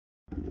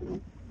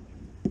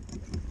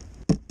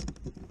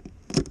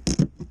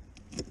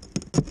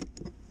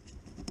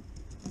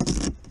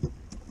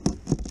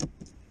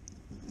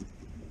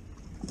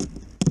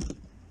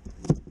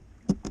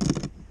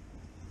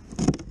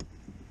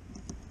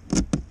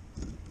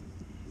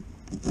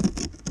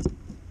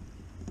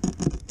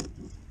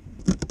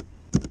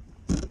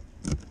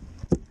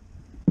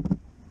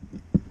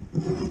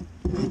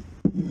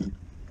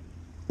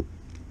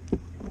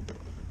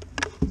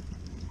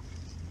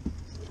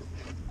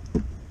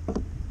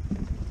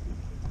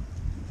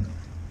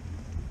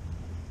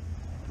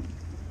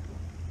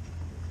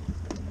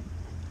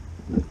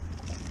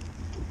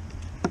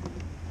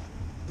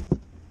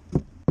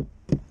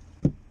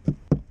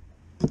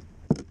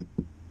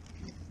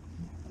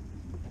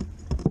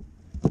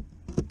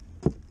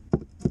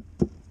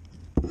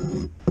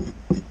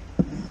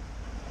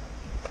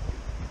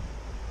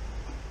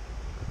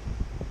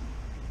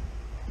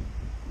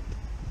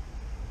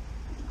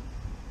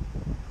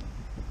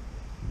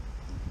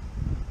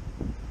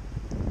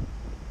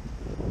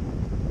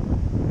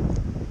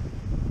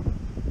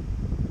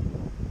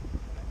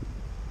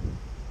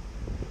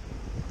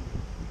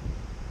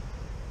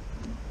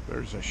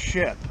there's a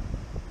ship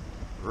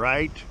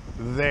right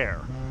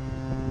there.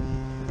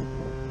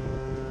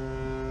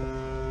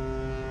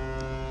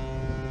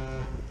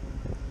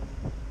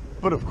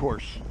 But of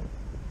course,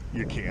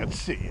 you can't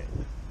see it.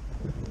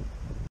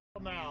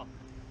 Now,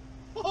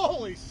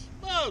 holy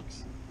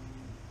smokes!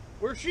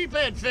 We're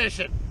sheephead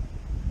fishing.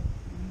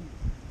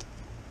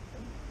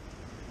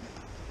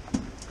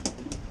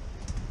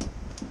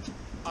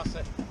 I'll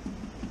say.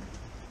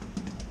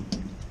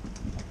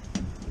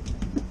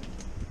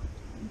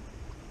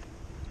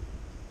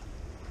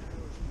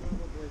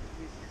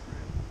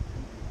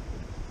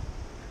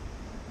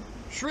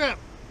 Shrimp,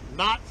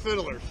 not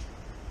fiddlers.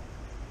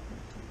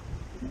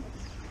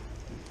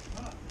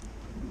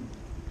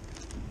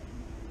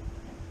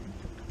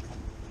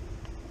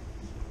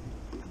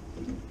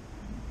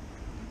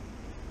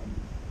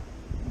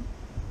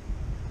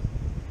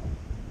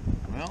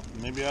 Well,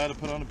 maybe I ought to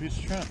put on a piece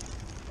of shrimp.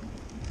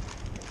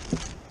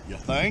 You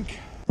think?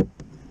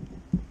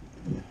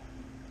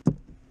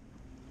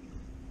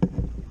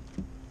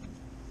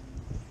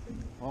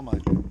 Well, my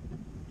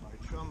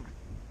chum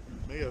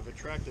may have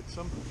attracted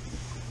some.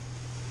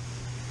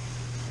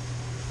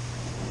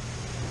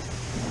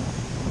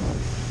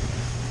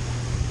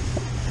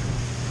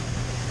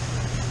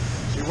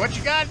 See, what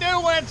you gotta do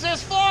when it's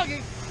this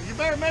foggy, you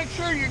better make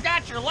sure you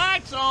got your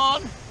lights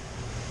on,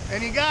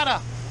 and you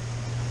gotta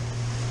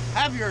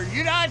have your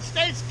United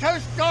States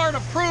Coast Guard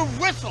approved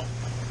whistle.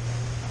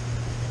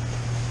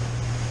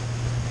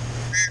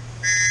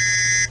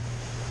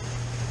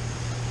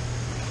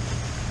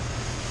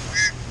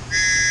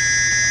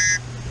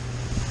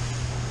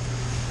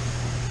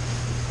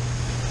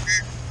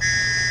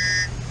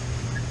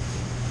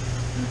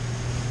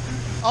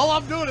 All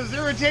I'm doing is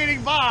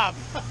irritating Bob.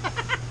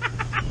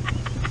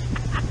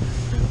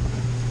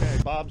 Okay,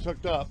 Bob's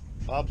hooked up.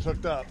 Bob's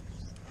hooked up.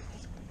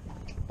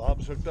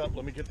 Bob's hooked up.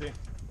 Let me get the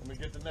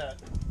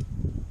net.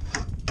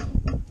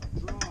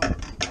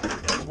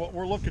 That's what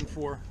we're looking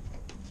for.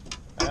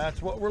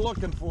 That's what we're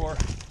looking for.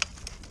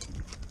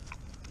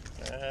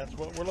 That's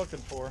what we're looking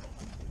for.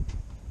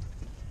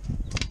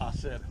 I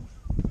said.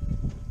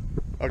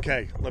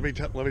 Okay, let me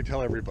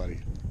tell everybody.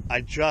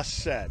 I just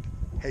said,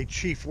 hey,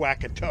 Chief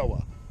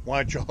Wakatoa,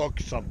 why don't you hook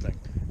something?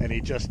 And he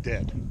just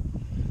did.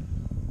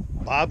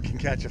 Bob can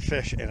catch a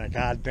fish in a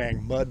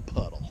goddamn mud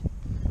puddle.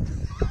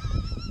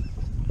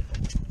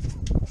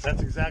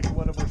 That's exactly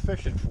what we're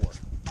fishing for.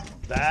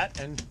 That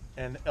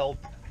and elk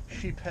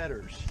sheep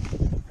headers.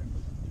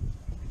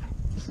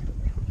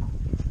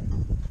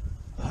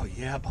 Oh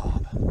yeah,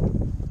 Bob.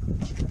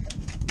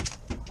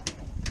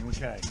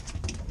 Okay.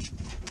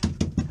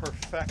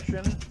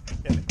 Perfection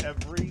in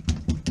every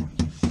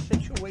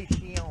situation.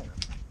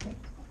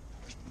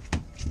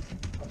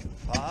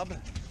 Bob.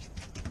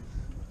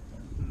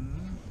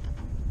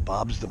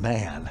 Bob's the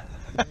man.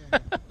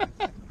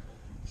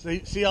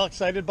 See how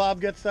excited Bob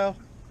gets though?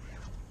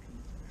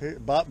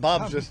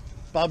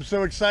 Bob's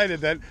so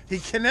excited that he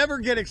can never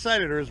get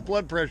excited or his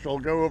blood pressure will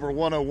go over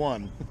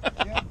 101.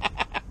 Yeah.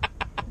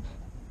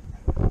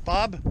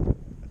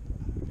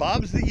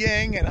 Bob's the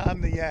yang and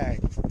I'm the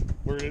yang.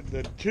 We're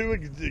the two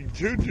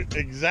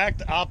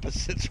exact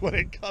opposites when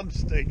it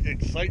comes to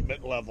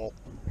excitement level.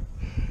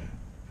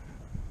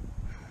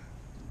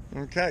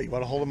 Okay, you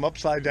want to hold him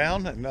upside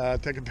down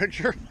and take a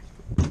picture?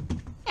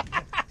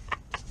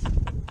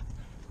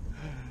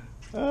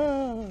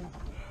 All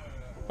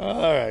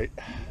right,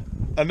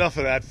 enough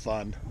of that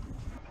fun.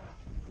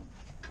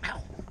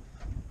 Ow.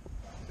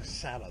 Just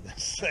sat on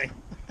this thing.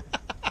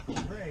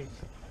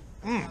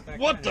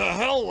 What the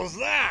hell was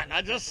that?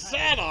 I just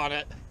sat on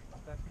it.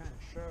 That kind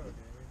of show,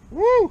 dude.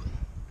 Woo!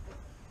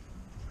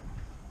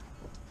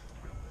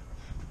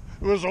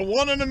 It was a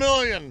 1 in a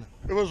million.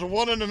 It was a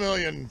 1 in a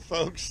million,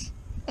 folks.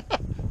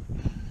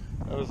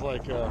 That was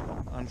like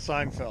on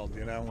Seinfeld,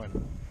 you know,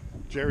 when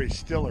Jerry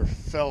Stiller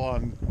fell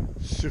on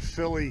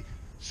Sicily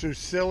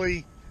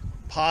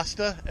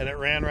pasta and it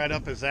ran right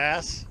up his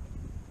ass.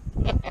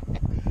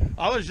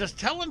 I was just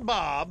telling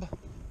Bob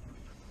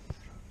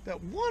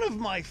that one of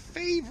my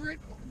favorite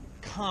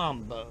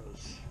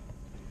combos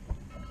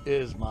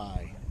is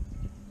my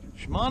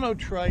Shimano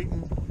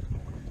Triton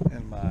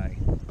and my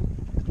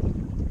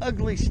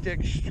Ugly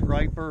Stik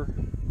striper,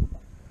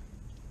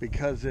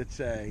 because it's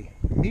a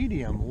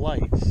medium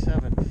light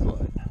 7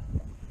 foot.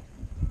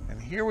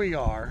 And here we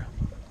are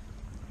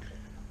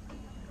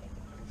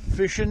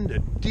fishing the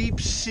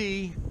deep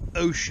sea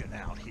ocean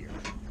out here,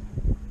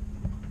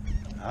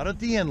 out at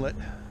the inlet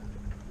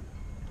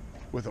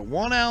with a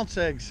 1 ounce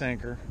egg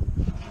sinker.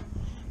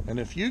 And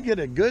if you get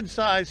a good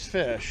sized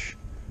fish,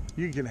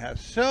 you can have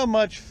so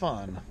much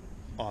fun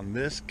on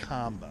this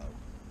combo.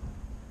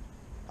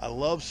 I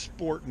love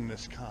sporting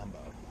this combo.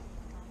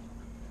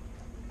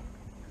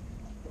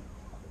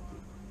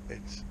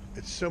 It's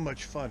so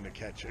much fun to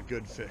catch a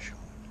good fish on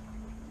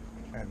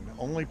it. And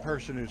the only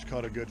person who's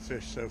caught a good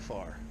fish so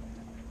far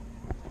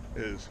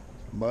is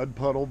Mud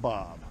Puddle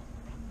Bob.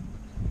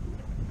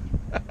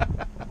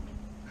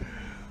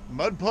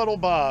 Mud Puddle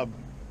Bob.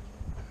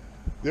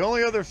 The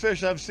only other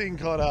fish I've seen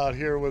caught out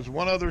here was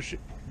one other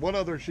one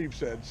other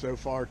sheep's head so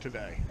far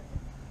today.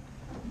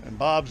 And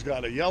Bob's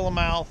got a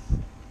yellowmouth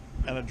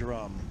and a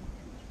drum.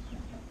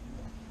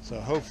 So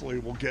hopefully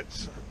we'll get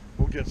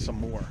some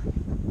more,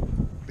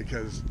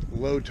 because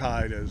low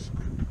tide is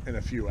in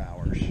a few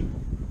hours.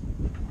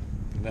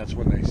 And that's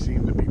when they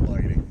seem to be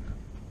biting.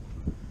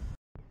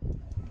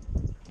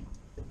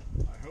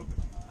 I hope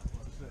it's not.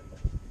 Let's see.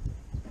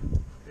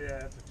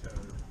 Yeah, it's a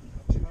toad.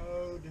 A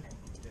toad,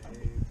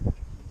 Dave.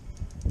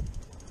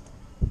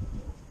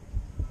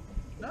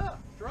 No,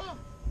 drum.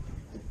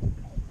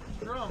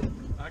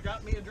 Drum. I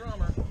got me a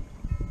drummer.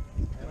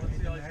 And let's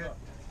see how he's hooked.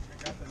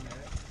 I got the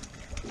net.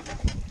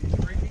 He's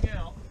freaking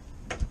out.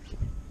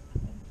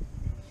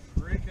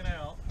 He's freaking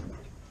out.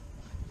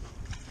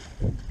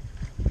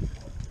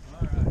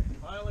 Alright,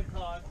 finally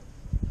caught.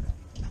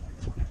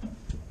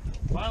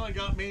 Finally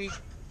got me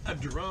a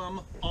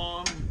drum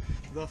on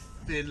the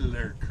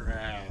fiddler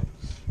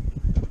crabs.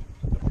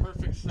 The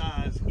perfect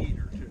size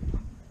eater, too.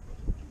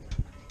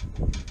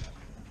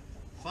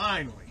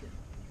 Finally.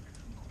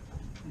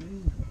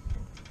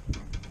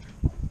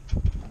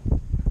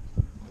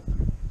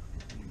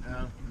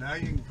 Now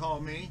you can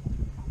call me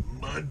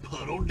Mud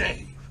Puddle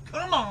Dave.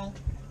 Come on.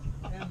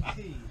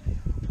 MT.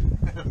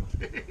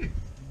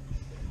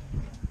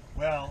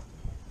 Well,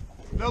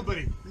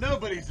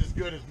 nobody's as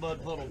good as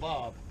Mud Puddle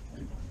Bob.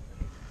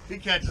 He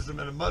catches them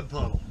in a mud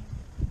puddle.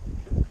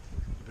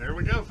 There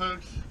we go,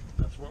 folks.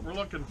 That's what we're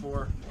looking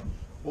for.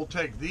 We'll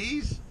take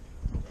these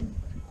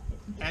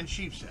and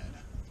sheep's head.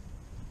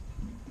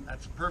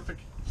 That's a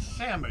perfect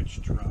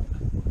sandwich drum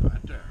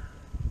right there.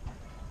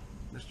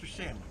 Mr.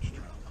 Sandwich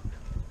Drum.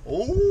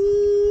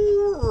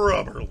 Oh,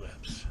 rubber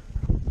lips.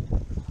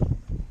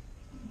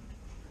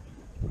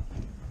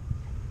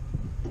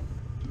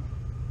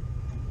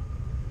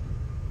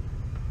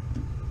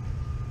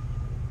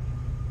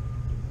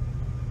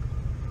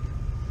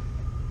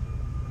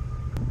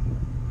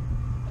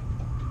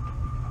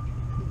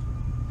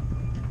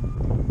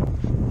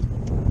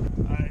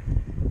 All right.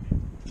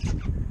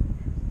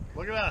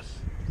 Look at us.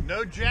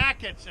 No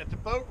jackets at the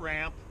boat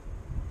ramp.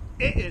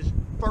 It is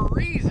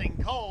freezing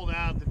cold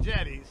out at the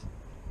jetties.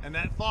 And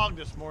that fog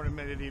this morning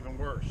made it even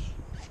worse.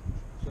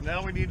 So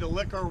now we need to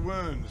lick our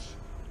wounds.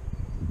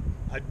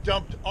 I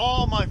dumped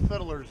all my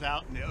fiddlers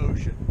out in the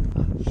ocean.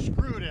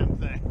 Screw them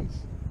things.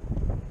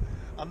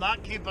 I'm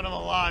not keeping them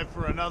alive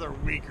for another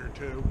week or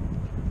two.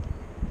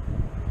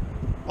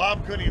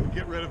 Bob couldn't even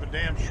get rid of a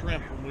damn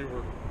shrimp when we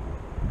were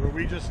where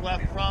we just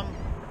left from.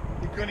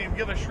 He couldn't even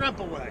give a shrimp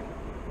away.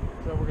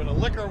 So we're gonna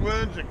lick our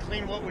wounds and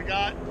clean what we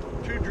got.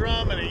 2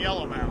 drum and a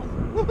yellowmouth.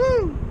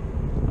 Woohoo!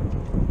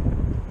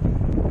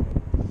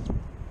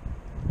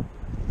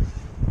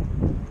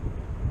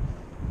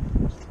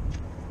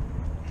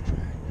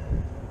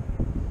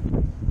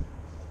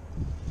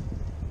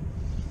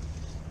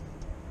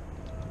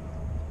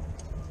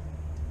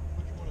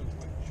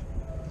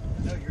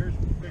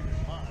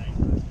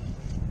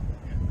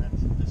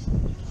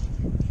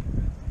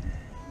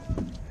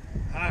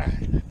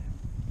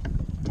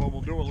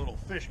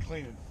 Fish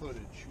cleaning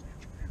footage.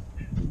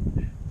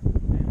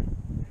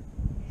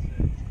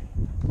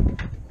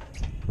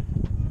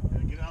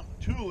 Gotta get out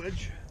the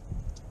toolage.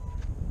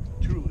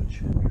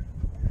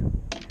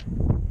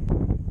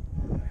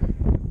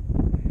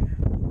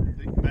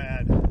 Big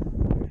bad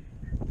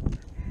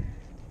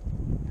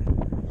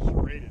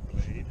serrated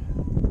blade.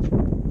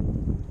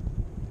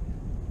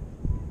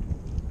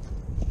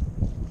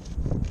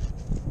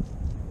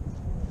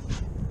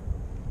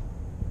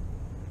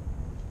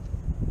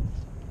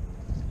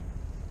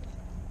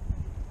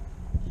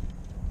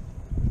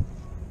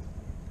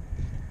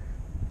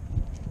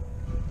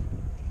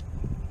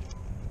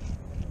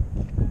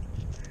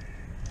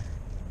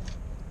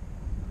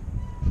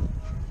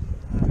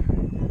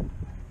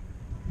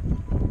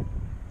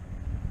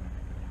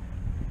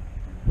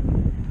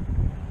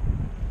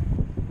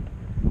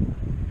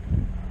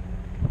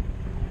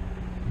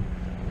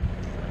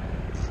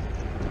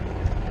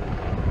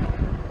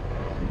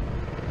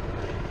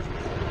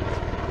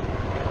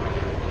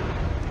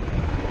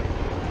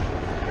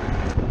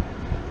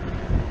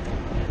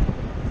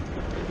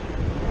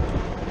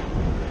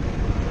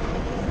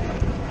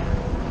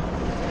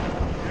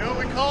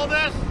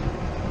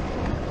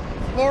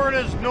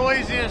 Florida's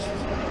noisiest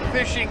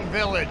fishing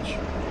village.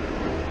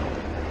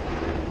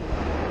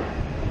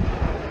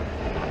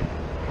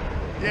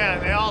 Yeah,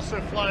 and they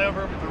also fly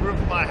over the roof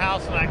of my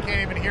house and I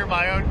can't even hear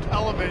my own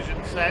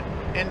television set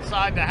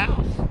inside the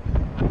house.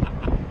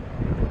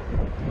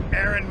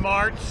 Aaron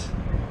Martz,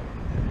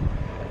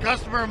 a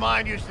customer of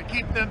mine, used to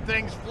keep them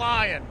things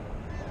flying.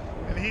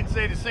 And he'd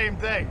say the same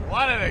thing.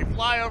 Why do they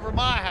fly over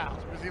my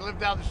house? Because he lived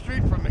down the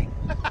street from me.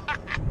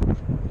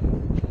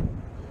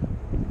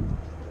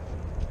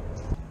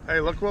 Hey,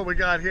 look what we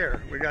got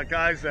here. We got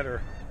guys that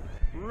are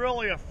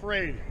really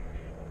afraid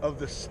of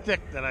the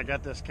stick that I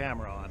got this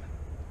camera on.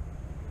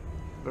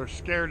 They're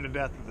scared to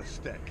death of the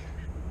stick.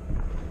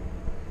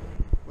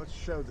 Let's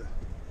show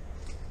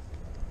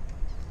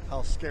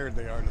how scared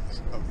they are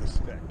of the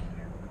stick.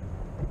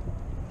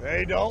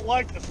 They don't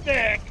like the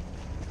stick.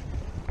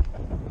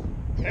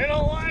 They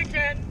don't like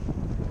it.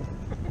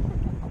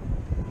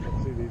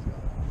 Let's see these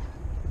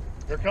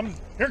guys.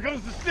 Here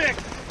comes the stick.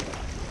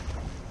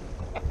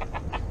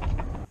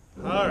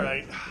 All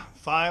right,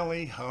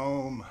 finally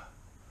home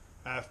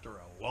after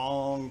a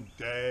long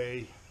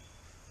day.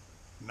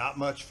 Not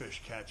much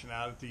fish catching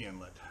out at the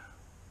inlet.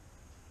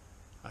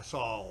 I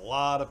saw a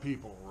lot of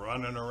people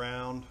running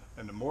around,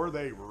 and the more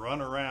they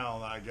run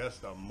around, I guess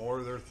the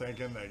more they're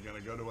thinking they're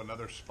going to go to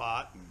another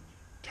spot and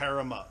tear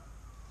them up.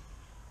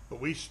 But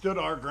we stood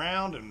our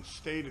ground and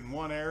stayed in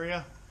one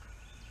area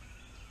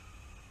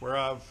where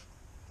I've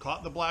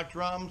caught the black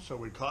drum, so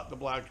we caught the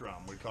black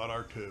drum. We caught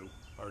our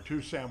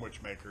two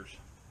sandwich makers.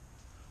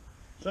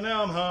 So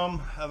now I'm home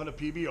having a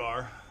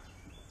PBR,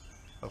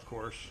 of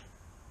course.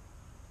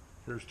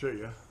 Here's to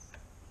you.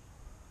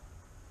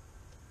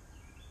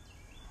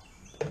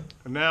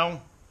 And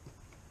now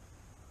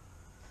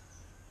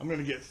I'm going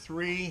to get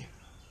 3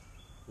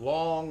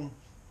 long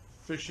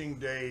fishing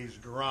days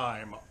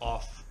grime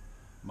off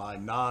my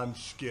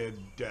non-skid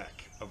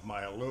deck of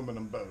my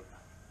aluminum boat.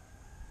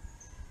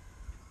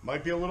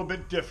 Might be a little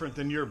bit different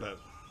than your boat,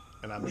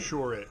 and I'm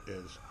sure it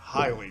is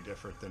highly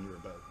different than your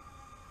boat.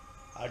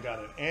 I got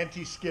an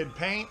anti-skid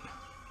paint.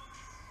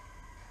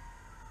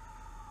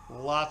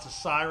 Lots of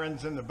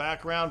sirens in the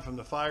background from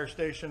the fire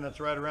station that's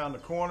right around the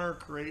corner,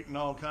 creating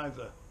all kinds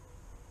of...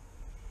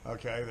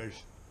 Okay,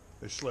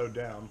 they slowed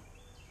down.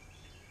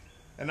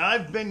 And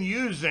I've been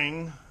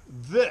using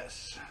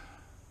this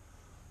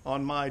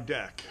on my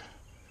deck.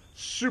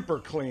 Super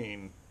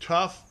clean,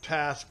 tough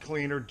task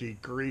cleaner,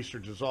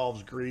 degreaser,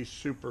 dissolves grease,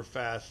 super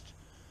fast,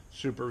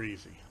 super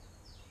easy.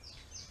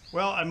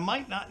 Well, I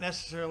might not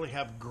necessarily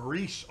have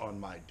grease on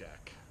my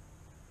deck.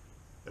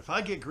 If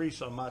I get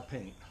grease on my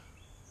paint,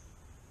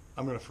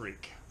 I'm gonna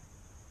freak.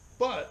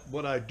 But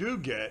what I do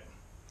get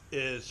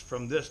is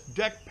from this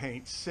deck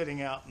paint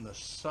sitting out in the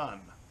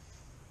sun,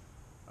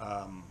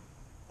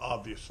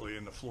 obviously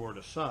in the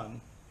Florida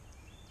sun,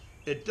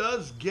 it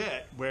does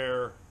get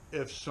where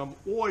if some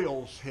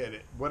oils hit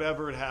it,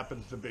 whatever it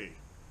happens to be,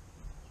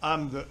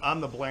 I'm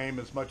the blame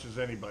as much as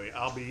anybody.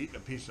 I'll be eating a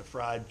piece of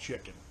fried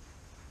chicken,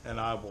 and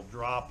I will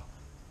drop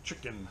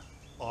chicken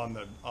on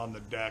the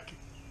deck,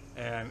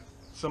 and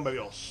somebody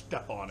will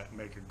step on it and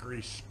make a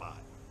grease spot.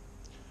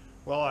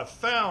 Well, I've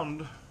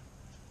found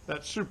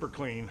that Super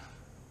Clean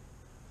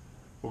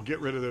will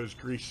get rid of those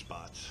grease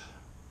spots,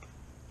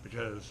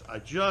 because I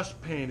just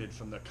painted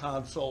from the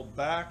console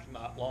back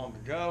not long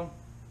ago.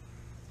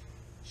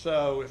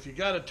 So if you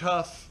got a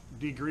tough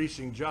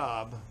degreasing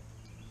job,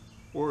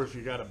 or if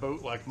you got a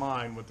boat like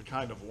mine with the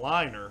kind of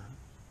liner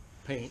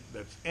paint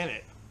that's in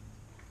it,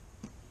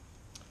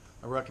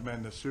 I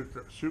recommend the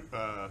Super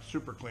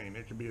Clean.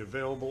 It can be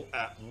available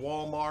at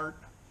Walmart,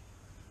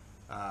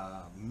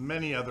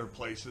 many other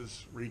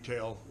places,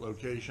 retail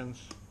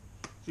locations.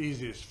 It's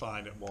easiest to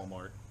find at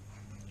Walmart.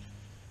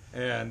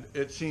 And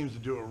it seems to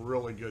do a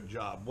really good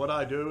job. What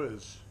I do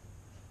is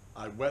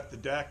I wet the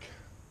deck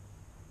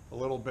a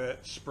little bit,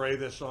 spray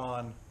this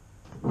on,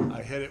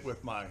 I hit it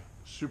with my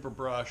super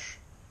brush,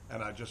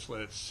 and I just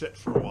let it sit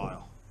for a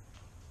while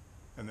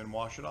and then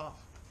wash it off.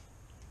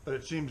 But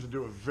it seems to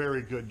do a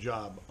very good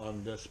job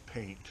on this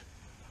paint,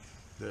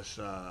 this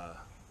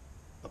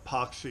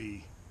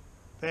epoxy.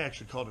 They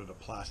actually called it a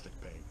plastic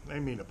paint. They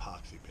mean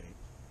epoxy paint.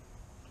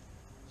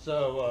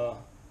 So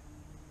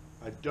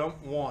I don't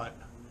want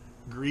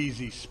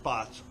greasy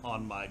spots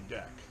on my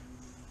deck.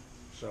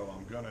 So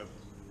I'm going to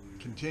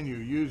continue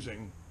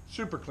using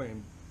Super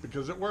Clean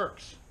because it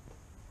works.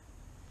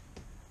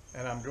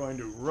 And I'm going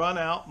to run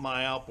out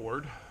my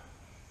outboard.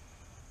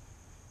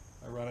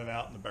 I run it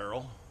out in the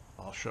barrel.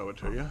 I'll show it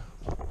to you.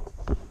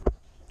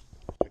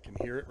 I can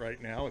hear it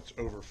right now. It's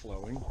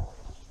overflowing.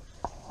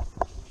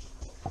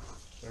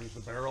 There's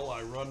the barrel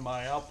I run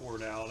my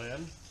outboard out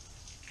in.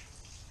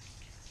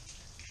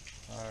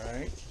 All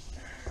right.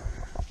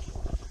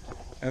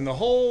 And the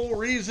whole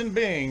reason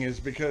being is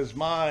because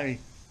my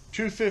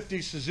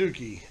 250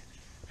 Suzuki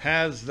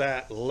has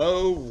that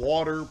low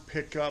water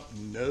pickup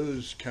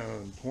nose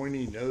cone,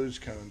 pointy nose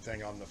cone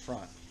thing on the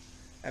front.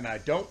 And I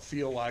don't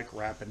feel like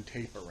wrapping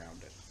tape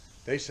around it.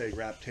 They say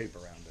wrap tape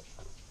around it.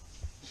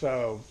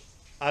 So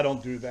I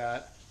don't do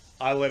that.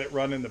 I let it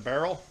run in the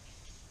barrel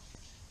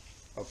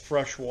of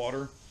fresh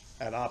water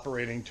at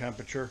operating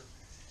temperature.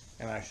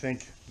 And I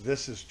think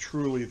this is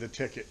truly the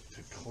ticket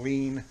to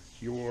clean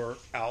your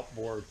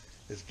outboard,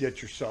 is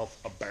get yourself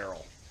a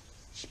barrel.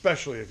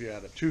 Especially if you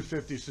had a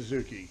 250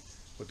 Suzuki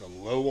with the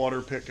low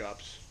water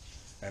pickups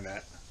and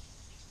that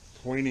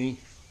pointy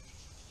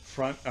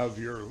front of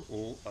your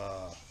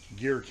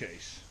gear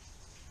case.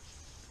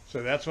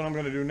 So that's what I'm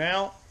going to do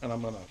now, and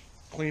I'm going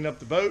to clean up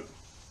the boat.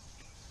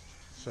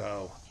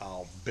 So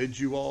I'll bid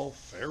you all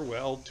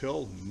farewell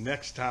till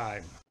next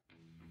time.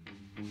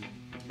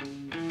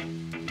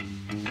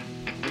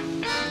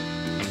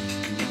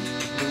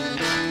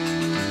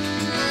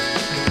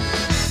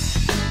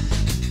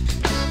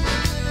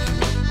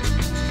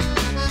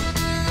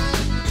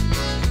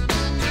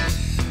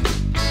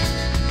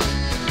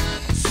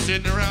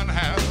 Sitting around the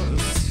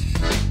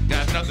house,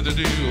 got nothing to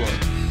do.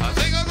 I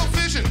think I'll go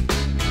fishing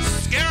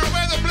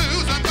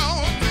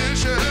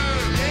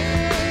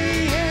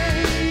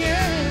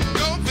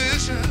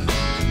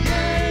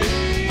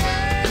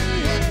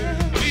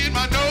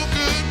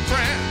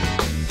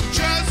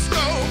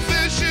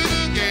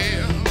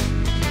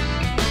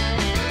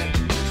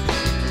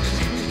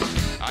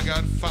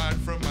got fired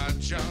from my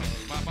job.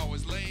 I'm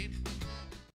always late.